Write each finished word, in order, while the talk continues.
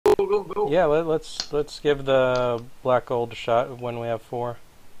go. Yeah, let's give the black gold a shot when we have 4.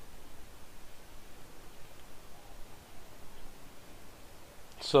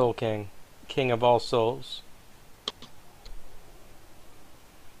 Soul King, King of all souls.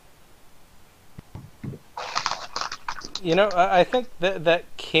 You know, I think that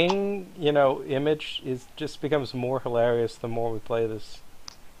king, you know, image just becomes more hilarious the more we play this.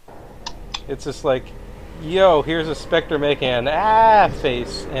 It's just like, yo, here's a Spectre making an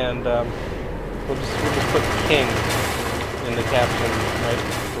face, and we'll just put king in the caption right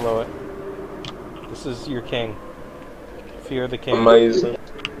below it. This is your king. Fear the king. Amazing.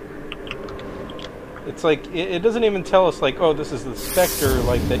 It's like it doesn't even tell us like, oh, this is the Spectre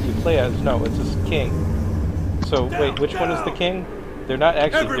like that you play as. No, it's just king. So wait, which one is the king? They're not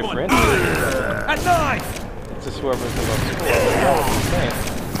actually different. At 9. It's just whoever's the most cool. I know what you're saying.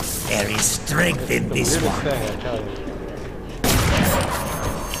 There is strength in this Weirdest one. thing, I tell you.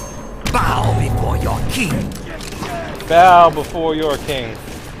 Bow before your king. Bow before your king.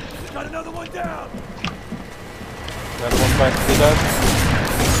 Got another one down. Another one bites the dust.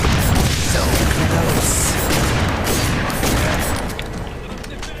 So close.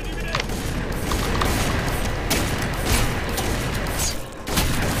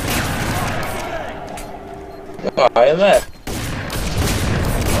 Oh, I am at.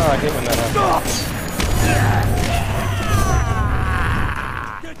 Oh, I hate when that happens.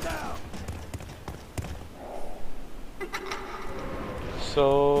 Get down. So...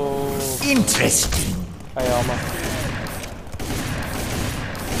 Interesting. Hi, Alma.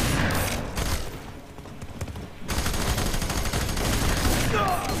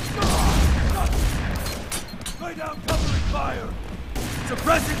 Lay down covering fire.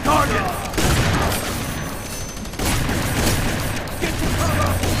 Suppressing target. Get to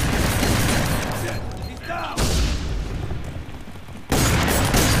cover. Shit, he's down.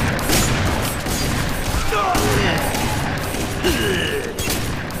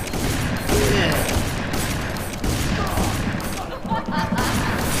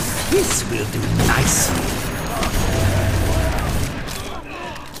 This will do nicely.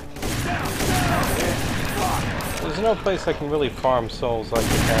 There's no place I can really farm souls like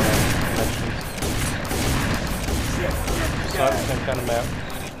the kind of mentions. It's not the same kind of map.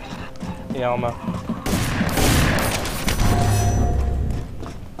 Yeah, Alma.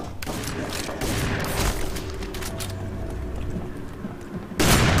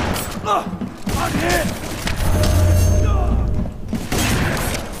 I'm hit!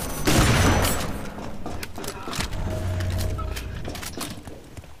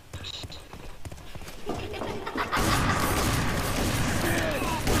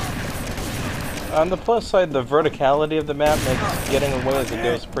 On the plus side, the verticality of the map makes getting away as it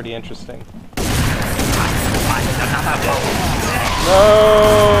goes pretty interesting.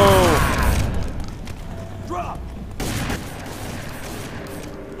 No!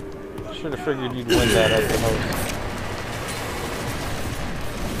 Should have figured you'd win that as the host.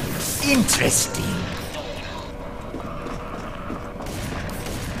 Interesting.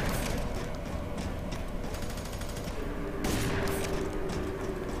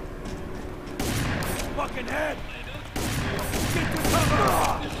 Fucking head! Get to cover!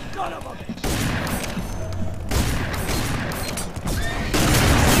 Son of a bitch!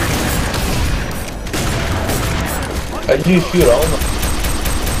 I do shoot Alma.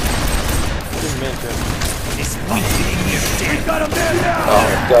 Didn't mean to. This weakening is dead. We got him there now! Oh,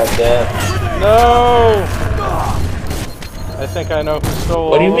 goddamn. No! I think I know who stole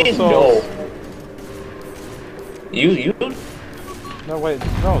What do you all those mean, souls. no? You? No, wait.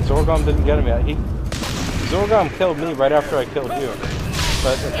 No, Zorglomme didn't get him yet. Zorglomme killed me right after I killed you.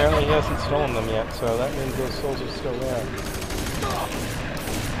 But apparently he hasn't stolen them yet, so that means those souls are still there.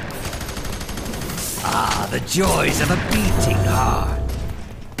 Ah, the joys of a beating heart.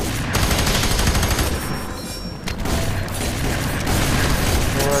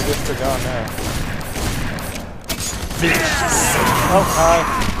 Or I guess they're gone now. Oh, hi.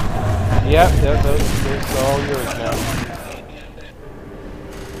 Yep, those are all yours now.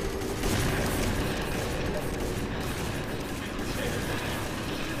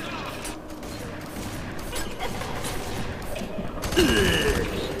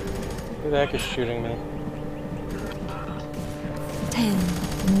 Who the heck is shooting me? 10,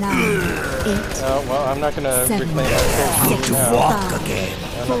 9, 8. Oh, well, I'm not gonna Seven. reclaim my souls Get to now. walk again.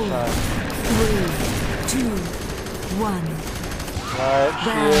 I don't have time. 3, 2, 1. Alright,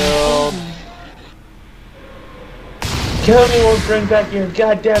 shield. Kill me won't bring back your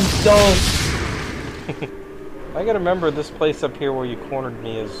goddamn soul. I gotta remember this place up here where you cornered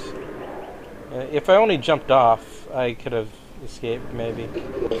me is... if I only jumped off, I could have escaped, maybe.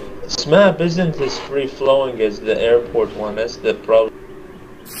 This map isn't as free-flowing as the airport one. That's the problem.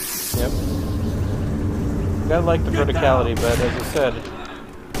 Yep. I like the verticality, but as I said,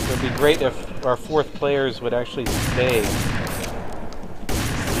 it would be great if our fourth players would actually stay.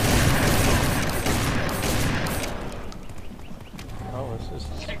 Oh, this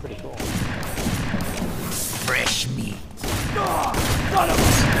is pretty cool. Fresh meat.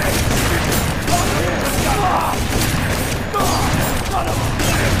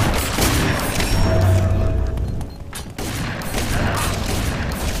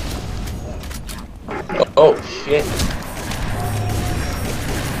 Oh shit.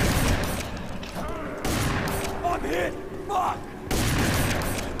 I'm hit. Fuck.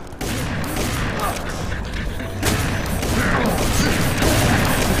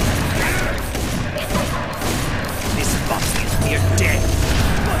 This box is near dead.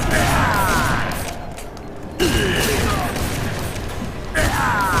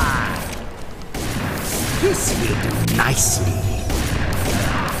 This will do nicely.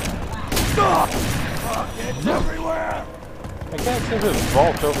 It's everywhere. I can't seem to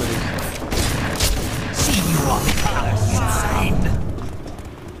vault over these. See you on the other side.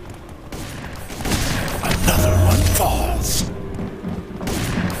 Another one falls.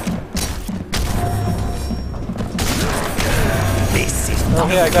 This is Oh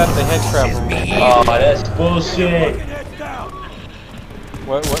yeah, I got the head crab. Oh, that's bullshit.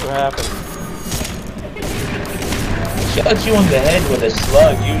 What happened? Shot you in the head with a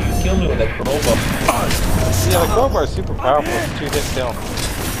slug. You killed me with a crowbar. Yeah, the crowbar is super powerful. It's a 2-hit kill.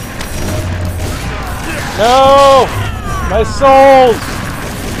 No! My souls!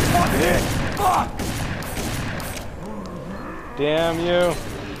 Damn you.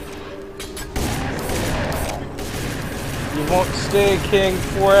 You won't stay king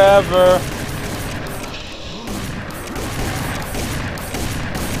forever.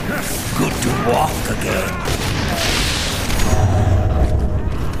 Good to walk again.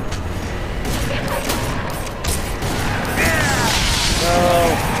 No.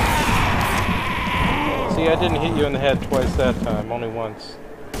 See, I didn't hit you in the head twice that time, only once.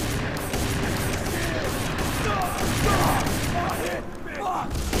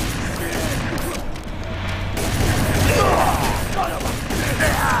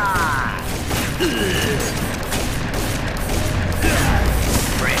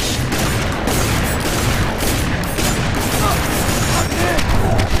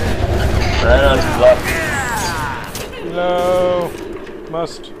 Right on his bluff. No.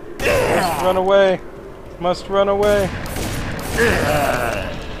 Must run away. Must run away.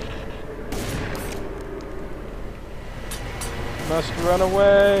 Must run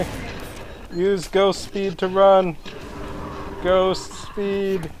away. Use ghost speed to run. Ghost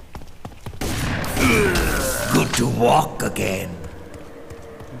speed. Good to walk again.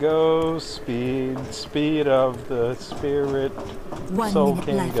 Ghost speed. Speed of the spirit. 1 Soul minute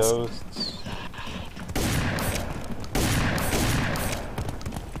King left. ghosts.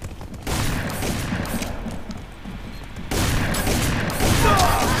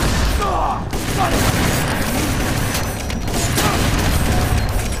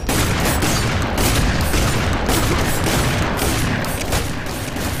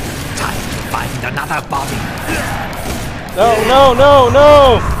 Another body. No, no, no,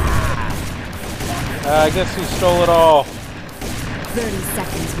 no! I guess he stole it all. 30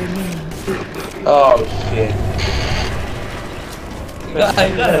 seconds remaining. Oh shit.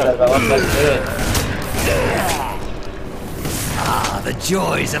 Ah, the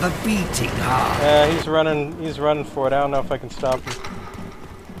joys of a beating heart. Yeah, he's running for it. I don't know if I can stop him.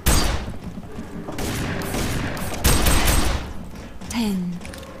 Ten,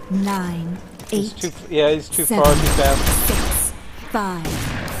 9, 8. He's too far, 7, too fast. 6, 5,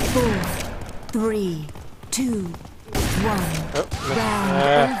 4, 3, 2, 1. Oh,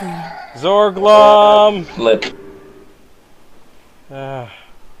 Round over. Zorglomme! Flip.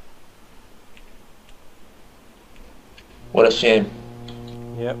 What a shame.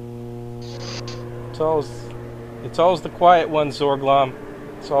 Yep. It's always the quiet ones, Zorglomme.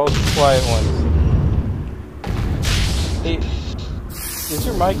 It's always the quiet ones. Hey, is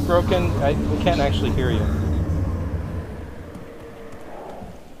your mic broken? We can't actually hear you.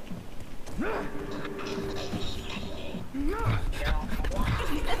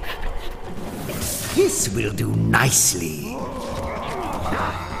 This will do nicely.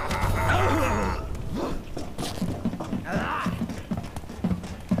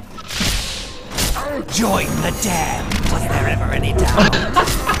 Join the damned. Was there ever any doubt?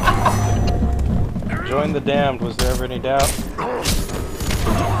 Join the damned. Was there ever any doubt?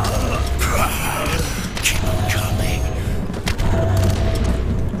 Keep coming.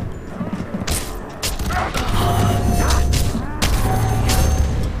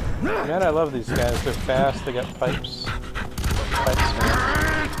 Man, I love these guys. They're fast. They got pipes. Pipes.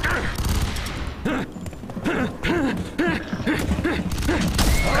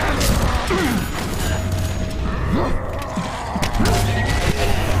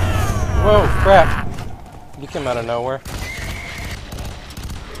 Whoa, crap! You came out of nowhere.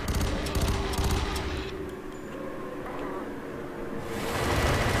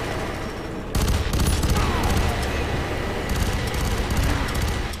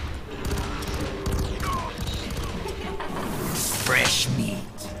 Fresh meat.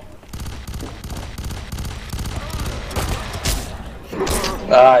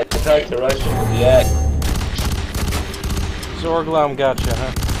 I tried to rush him with the axe. Zorglomme gotcha,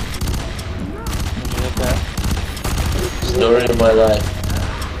 huh? Did you hit that? Story of my life.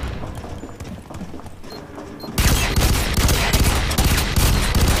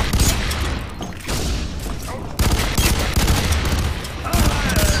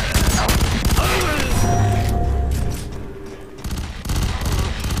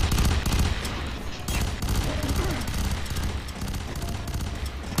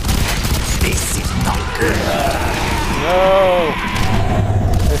 This is not good. No!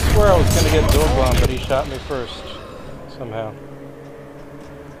 I swear I was gonna get Zorglomme, but he shot me first. Somehow.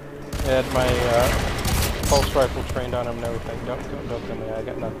 I had my pulse rifle trained on him and everything. Don't kill me, I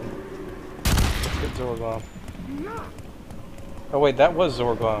got nothing. Let's get Zorglomme. Oh wait, that was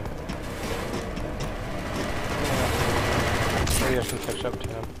Zorglomme. Maybe I can catch up to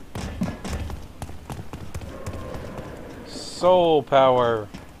him. Soul power.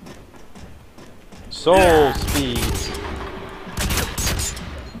 Soul speed.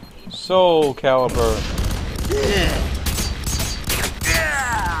 Soul caliber.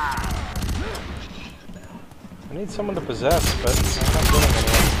 I need someone to possess, but I'm not getting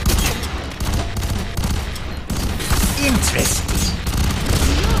anyone. Interesting.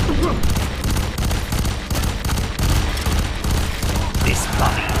 This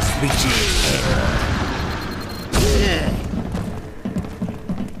body is reaching its end.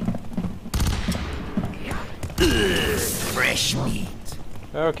 Fresh meat.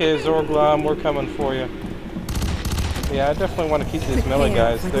 Okay, Zorglomme, we're coming for you. Yeah, I definitely want to keep these melee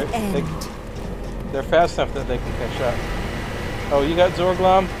guys. They're fast enough that they can catch up. Oh, you got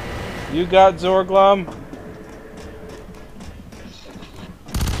Zorglomme? You got Zorglomme?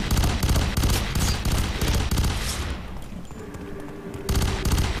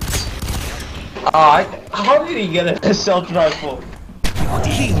 How did he get an assault rifle?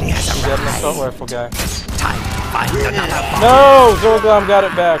 He has You got an arrived. assault rifle guy. Time to find another body. No! Zorglomme got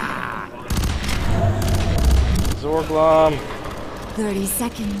it back. Zorglomme. 30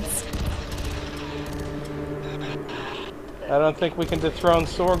 seconds. I don't think we can dethrone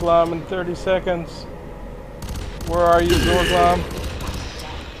Zorglomme in 30 seconds. Where are you, Zorglomme?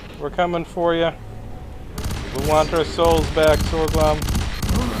 We're coming for you. We want our souls back, Zorglomme.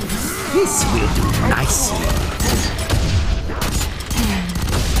 This will do nicely.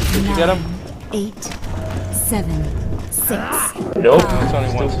 10, Did you get him? 8, 7, 6, Nope. No, it's only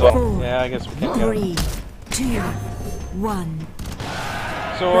one Still soul. gone. Yeah, I guess we can't get him. 3, 2, 1.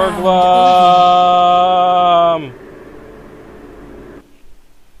 Zorglomme!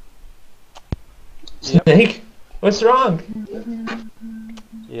 Snake? What's wrong?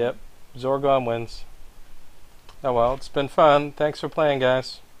 Yep, Zorglomme wins. Oh well, it's been fun. Thanks for playing,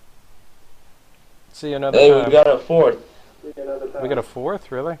 guys. See you another Hey, time. we got a fourth. We got a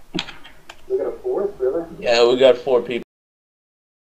fourth, really? Yeah, we got 4 people.